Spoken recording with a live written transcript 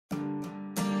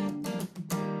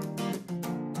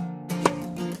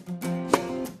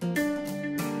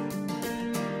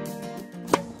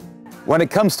When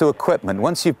it comes to equipment,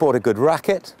 once you've bought a good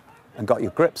racket and got your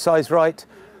grip size right,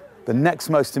 the next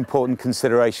most important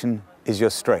consideration is your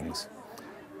strings.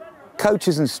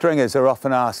 Coaches and stringers are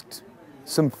often asked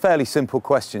some fairly simple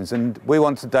questions, and we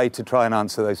want today to try and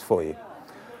answer those for you.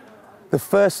 The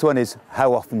first one is,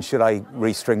 how often should I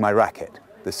restring my racket?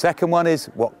 The second one is,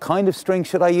 what kind of string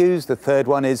should I use? The third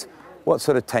one is, what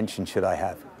sort of tension should I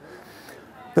have?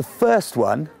 The first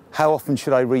one, how often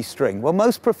should I restring? Well,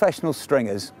 most professional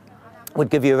stringers would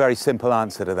give you a very simple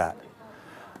answer to that.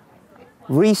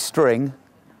 Restring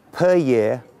per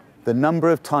year the number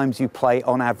of times you play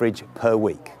on average per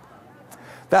week.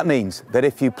 That means that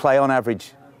if you play on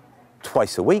average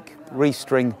twice a week,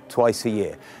 restring twice a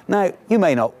year. Now, you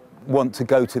may not want to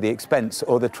go to the expense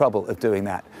or the trouble of doing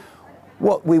that.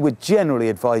 What we would generally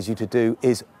advise you to do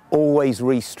is always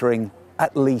restring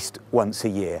at least once a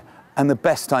year. And the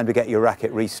best time to get your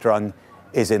racket restrung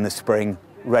is in the spring,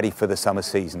 ready for the summer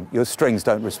season. Your strings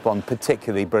don't respond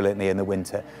particularly brilliantly in the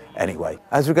winter anyway.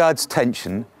 As regards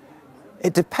tension,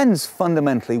 it depends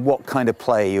fundamentally what kind of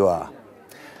player you are.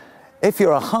 If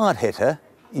you're a hard hitter,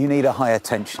 you need a higher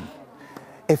tension.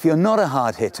 If you're not a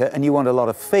hard hitter and you want a lot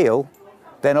of feel,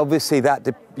 then obviously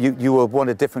you will want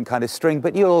a different kind of string,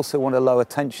 but you'll also want a lower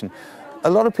tension. A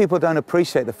lot of people don't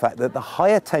appreciate the fact that the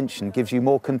higher tension gives you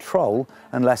more control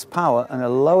and less power, and a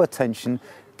lower tension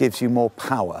gives you more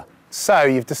power. So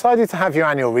you've decided to have your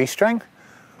annual restring.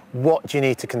 What do you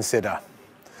need to consider?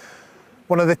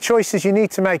 One of the choices you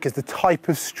need to make is the type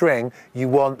of string you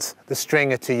want the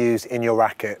stringer to use in your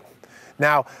racket.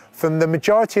 Now, from the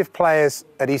majority of players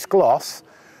at East Glos,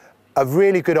 a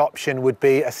really good option would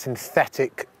be a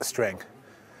synthetic string.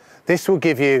 This will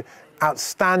give you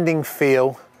outstanding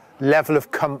feel, level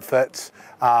of comfort,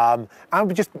 and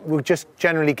will just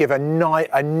generally give a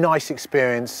nice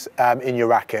experience in your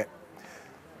racket.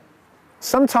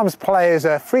 Sometimes players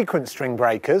are frequent string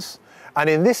breakers, and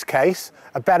in this case,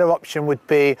 a better option would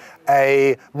be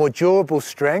a more durable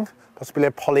string, possibly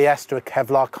a polyester, a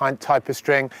Kevlar kind type of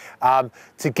string,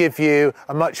 to give you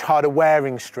a much harder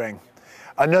wearing string.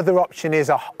 Another option is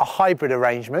a hybrid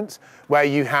arrangement where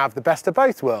you have the best of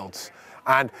both worlds,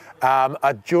 and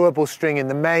a durable string in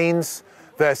the mains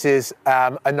versus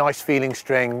a nice feeling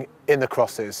string in the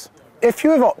crosses. If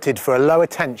you have opted for a lower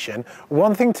tension,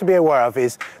 one thing to be aware of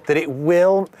is that it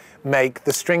will make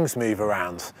the strings move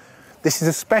around. This is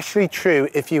especially true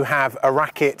if you have a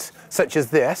racket such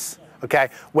as this, okay,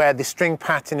 where the string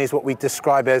pattern is what we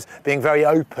describe as being very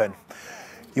open.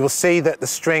 You will see that the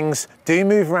strings do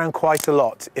move around quite a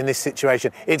lot in this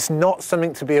situation. It's not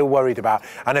something to be worried about,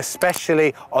 and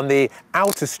especially on the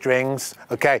outer strings,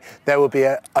 okay, there will be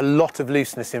a lot of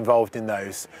looseness involved in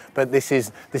those. But this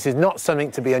is not something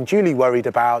to be unduly worried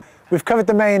about. We've covered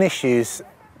the main issues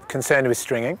concerned with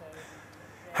stringing.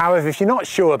 However, if you're not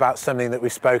sure about something that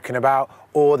we've spoken about,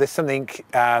 or there's something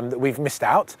that we've missed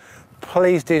out,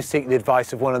 please do seek the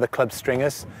advice of one of the club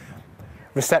stringers.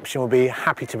 Reception will be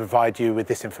happy to provide you with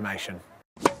this information.